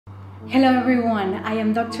Hello everyone, I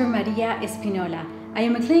am Dr. Maria Espinola. I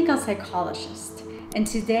am a clinical psychologist, and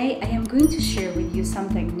today I am going to share with you some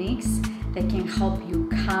techniques that can help you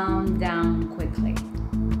calm down quickly.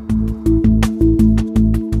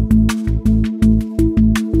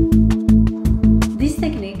 These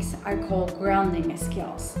techniques are called grounding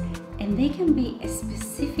skills, and they can be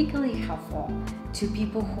specifically helpful to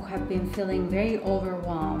people who have been feeling very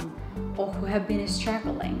overwhelmed or who have been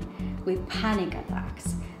struggling with panic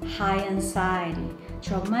attacks, high anxiety,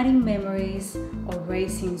 traumatic memories, or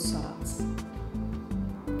racing thoughts.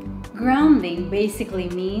 Grounding basically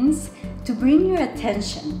means to bring your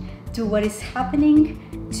attention to what is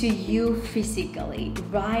happening to you physically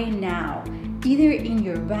right now, either in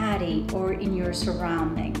your body or in your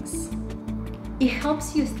surroundings. It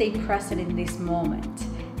helps you stay present in this moment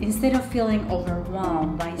instead of feeling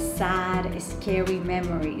overwhelmed by sad, scary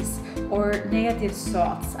memories or negative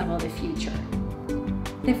thoughts about the future.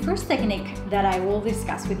 The first technique that I will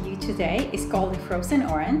discuss with you today is called the frozen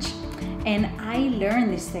orange, and I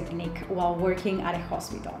learned this technique while working at a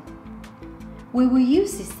hospital. We will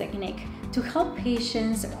use this technique to help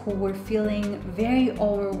patients who were feeling very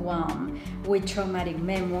overwhelmed with traumatic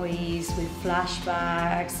memories, with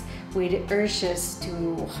flashbacks, with urges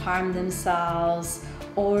to harm themselves,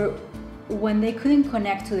 or when they couldn't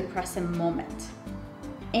connect to the present moment.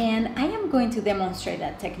 And I am going to demonstrate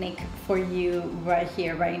that technique for you right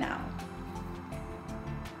here, right now.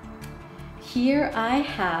 Here I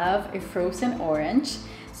have a frozen orange.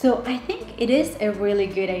 So I think it is a really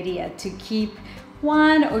good idea to keep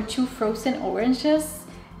 1 or 2 frozen oranges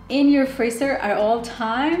in your freezer at all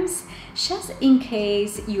times, just in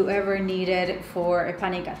case you ever need it for a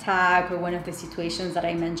panic attack or one of the situations that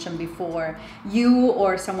I mentioned before, you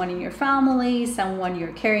or someone in your family, someone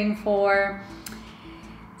you're caring for.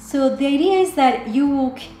 So the idea is that you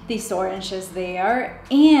will keep these oranges there,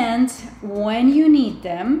 and when you need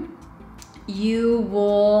them, you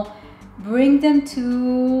will bring them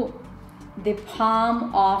to the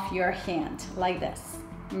palm of your hand like this,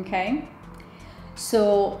 okay?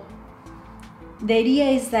 So the idea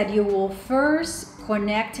is that you will first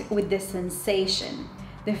connect with the sensation,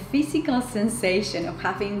 the physical sensation of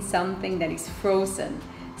having something that is frozen,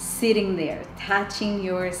 sitting there, touching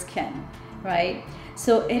your skin, right?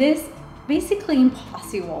 So it is basically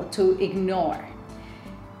impossible to ignore.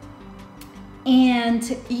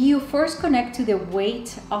 And you first connect to the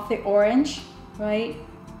weight of the orange, right?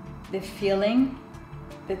 The feeling,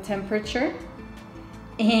 the temperature.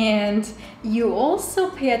 And you also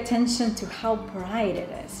pay attention to how bright it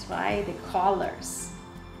is, right? The colors.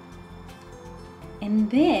 And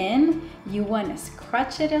then you want to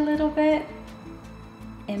scratch it a little bit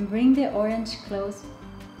and bring the orange close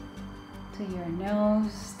to your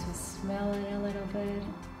nose to smell it a little bit,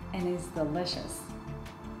 and it's delicious.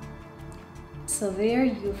 So there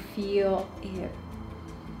you feel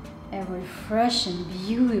a refreshing,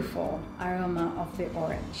 beautiful aroma of the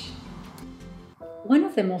orange. One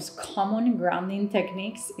of the most common grounding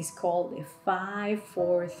techniques is called the 5,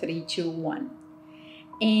 4, 3, 2, 1.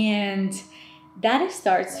 And that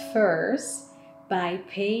starts first by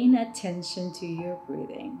paying attention to your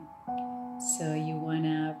breathing. So you want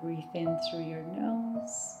to breathe in through your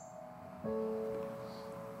nose.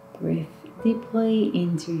 Breathe deeply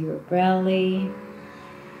into your belly.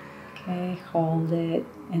 Okay, hold it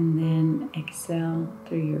and then exhale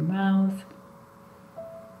through your mouth.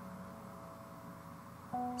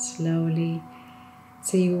 Slowly.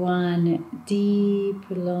 So you want deep,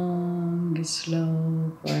 long,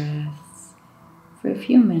 slow breaths for a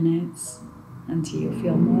few minutes until you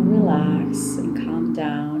feel more relaxed and calm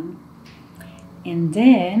down. And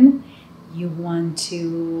then you want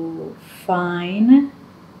to find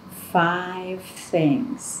 5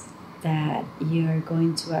 things that you're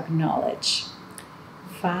going to acknowledge.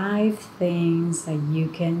 5 things that you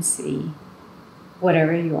can see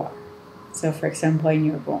wherever you are. So for example, in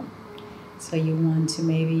your room. So you want to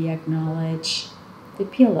maybe acknowledge the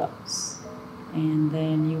pillows. And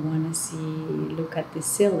then you want to look at the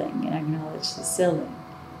ceiling and acknowledge the ceiling,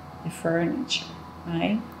 the furniture,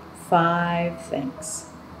 right? 5 things.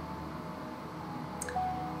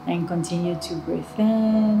 And continue to breathe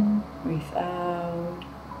in, breathe out,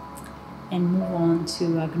 and move on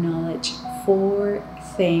to acknowledge 4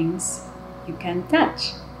 things you can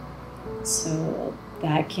touch. So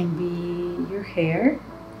that can be your hair,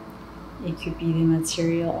 it could be the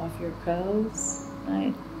material of your clothes,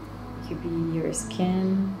 right? It could be your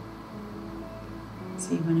skin.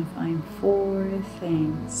 So you want to find 4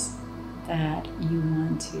 things that you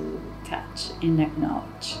want to touch and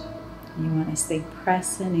acknowledge. You want to stay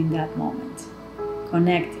present in that moment,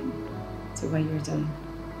 connecting to what you're doing.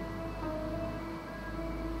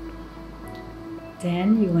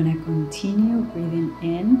 Then you want to continue breathing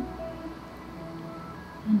in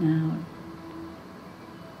and out.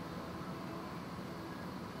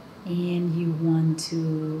 And you want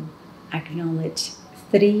to acknowledge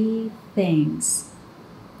 3 things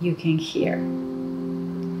you can hear.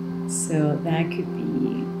 So that could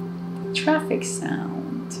be the traffic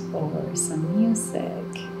sound, or some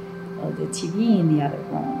music, or the TV in the other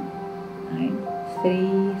room, right?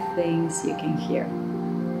 3 things you can hear.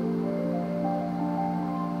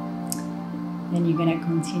 Then you're gonna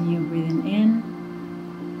continue breathing in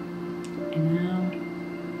and out.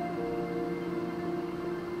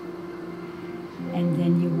 And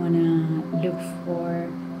then you wanna look for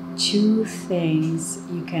 2 things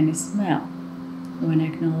you can smell. You wanna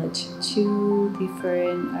acknowledge 2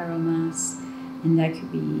 different aromas, and that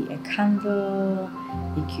could be a candle,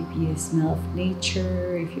 it could be the smell of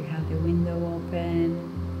nature if you have the window open,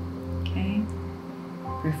 okay?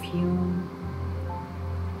 Perfume.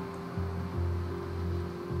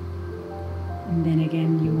 And then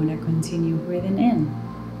again, you want to continue breathing in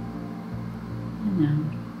and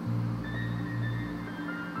out.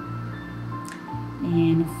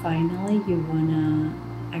 And finally, you want to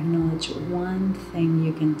acknowledge 1 thing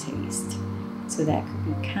you can taste. So that could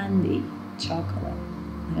be candy, chocolate,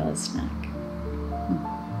 little snack.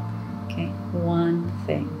 Okay, 1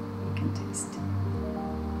 thing you can taste.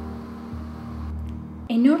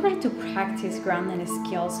 In order to practice grounding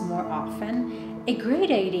skills more often, a great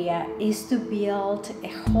idea is to build a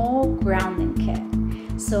whole grounding kit.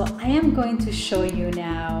 So I am going to show you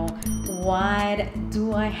now what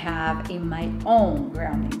do I have in my own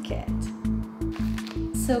grounding kit.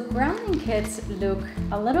 So grounding kits look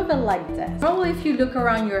a little bit like this. Probably if you look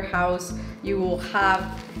around your house, you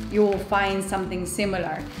will find something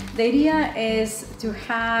similar. The idea is to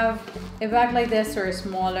have a bag like this or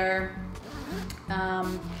smaller,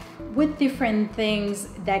 with different things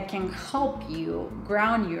that can help you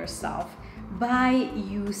ground yourself by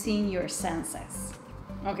using your senses.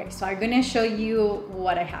 Okay, so I'm gonna show you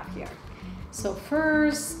what I have here. So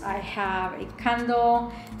first I have a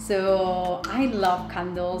candle. So I love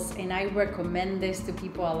candles and I recommend this to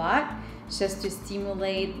people a lot, just to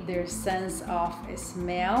stimulate their sense of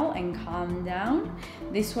smell and calm down.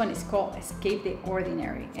 This one is called Escape the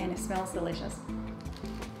Ordinary and it smells delicious.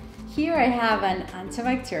 Here I have an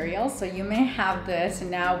antibacterial, so you may have this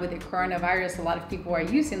now with the coronavirus, a lot of people are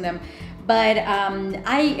using them, but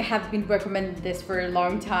I have been recommending this for a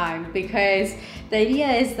long time because the idea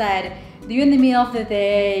is that during the middle of the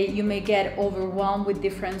day, you may get overwhelmed with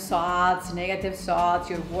different thoughts, negative thoughts,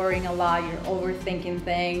 you're worrying a lot, you're overthinking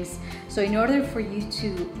things. So in order for you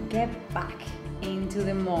to get back into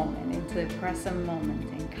the moment, into the present moment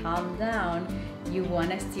and calm down, you want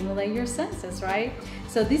to stimulate your senses, right?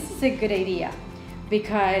 So this is a good idea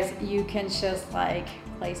because you can just like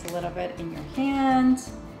place a little bit in your hand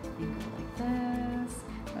and go like this,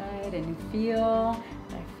 right? And you feel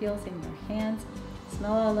what it feels in your hands.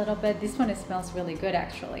 Smell a little bit. This one, it smells really good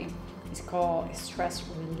actually. It's called stress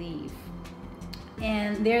relief.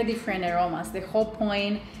 And there are different aromas. The whole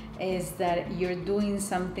point is that you're doing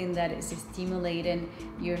something that is stimulating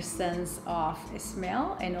your sense of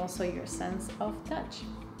smell and also your sense of touch.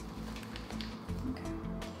 Okay.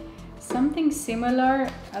 Something similar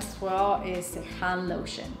as well is a hand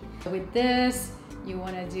lotion. With this, you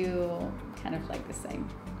want to do kind of like the same,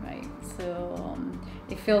 right? So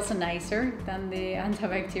it feels nicer than the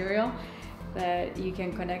antibacterial, but you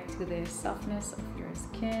can connect to the softness of your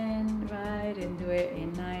skin, right? And do it a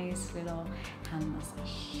nice little hand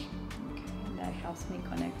massage. Okay, and that helps me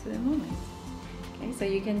connect to the moment. Okay, so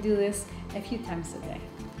you can do this a few times a day.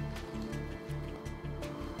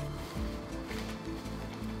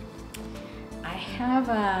 I have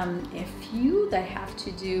a few that have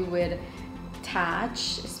to do with touch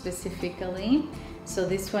specifically. So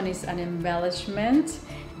this one is an embellishment.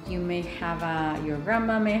 You may have your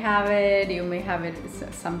grandma may have it, you may have it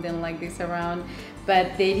something like this around,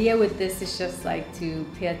 but the idea with this is just like to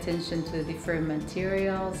pay attention to the different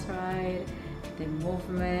materials, right? The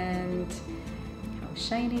movement, how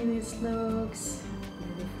shiny this looks,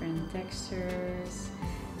 the different textures.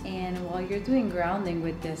 And while you're doing grounding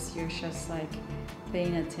with this, you're just like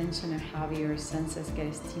paying attention to how your senses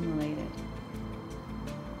get stimulated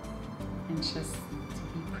and just to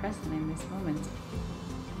be present in this moment.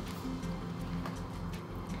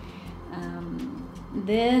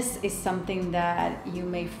 This is something that you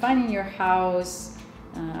may find in your house.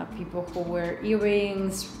 People who wear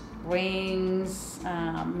earrings, rings,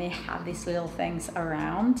 may have these little things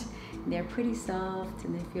around. They're pretty soft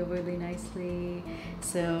and they feel really nicely.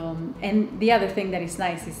 So, and the other thing that is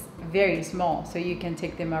nice is very small, so you can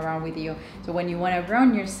take them around with you. So when you want to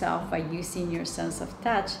ground yourself by using your sense of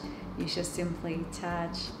touch, you just simply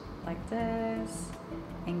touch like this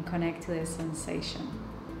and connect to the sensation,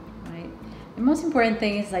 right? The most important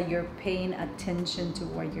thing is that you're paying attention to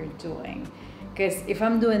what you're doing, because if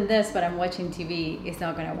I'm doing this but I'm watching TV, it's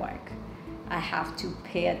not gonna work. I have to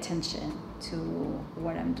pay attention to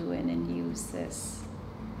what I'm doing and use this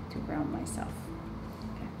to ground myself.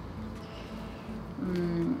 Okay.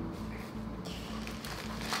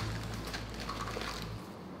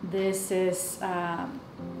 This is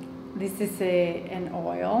an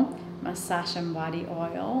oil, massage and body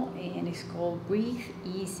oil, and it's called Breathe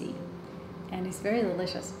Easy, and it's very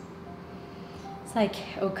delicious. It's like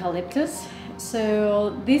eucalyptus,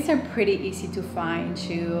 so these are pretty easy to find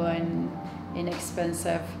too and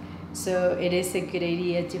inexpensive. So it is a good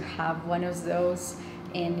idea to have one of those,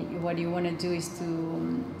 and what you want to do is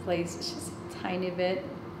to place just a tiny bit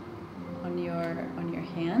on your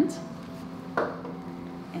hand,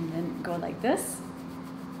 and then go like this,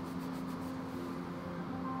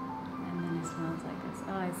 and then it smells like this.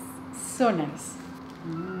 Oh, it's so nice.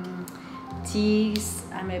 Teas,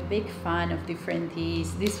 I'm a big fan of different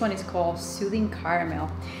teas. This one is called Soothing Caramel,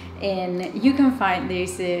 and you can find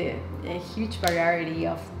there's a huge variety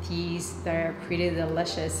of teas that are pretty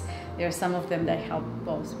delicious. There are some of them that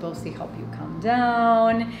supposed to help you calm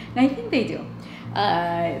down, and I think they do.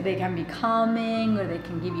 They can be calming, or they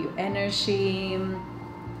can give you energy.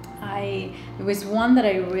 There was one that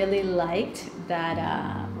I really liked that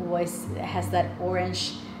has that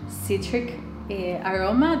orange citric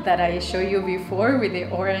aroma that I showed you before with the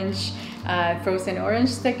orange frozen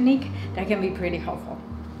orange technique. That can be pretty helpful.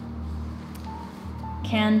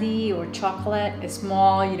 Candy or chocolate is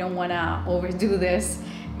small, you don't want to overdo this,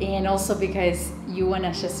 and also because you want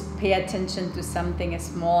to just pay attention to something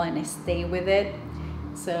small and stay with it,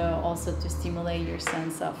 so also to stimulate your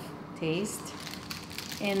sense of taste.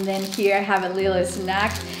 And then here I have a little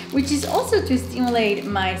snack, which is also to stimulate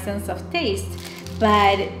my sense of taste,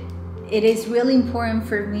 but it is really important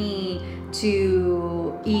for me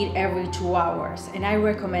to eat every 2 hours, and I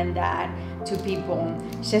recommend that to people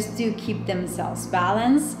just to keep themselves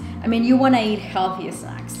balanced. I mean, you want to eat healthy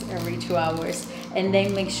snacks every 2 hours, and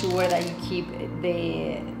then make sure that you keep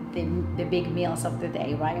the big meals of the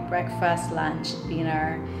day, right? Breakfast, lunch,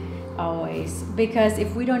 dinner, always. Because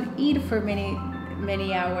if we don't eat for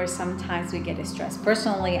many hours, sometimes we get stressed.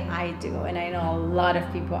 Personally, I do, and I know a lot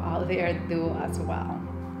of people out there do as well.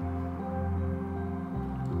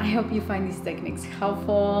 I hope you find these techniques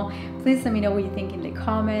helpful. Please let me know what you think in the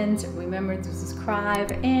comments. Remember to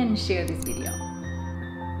subscribe and share this video.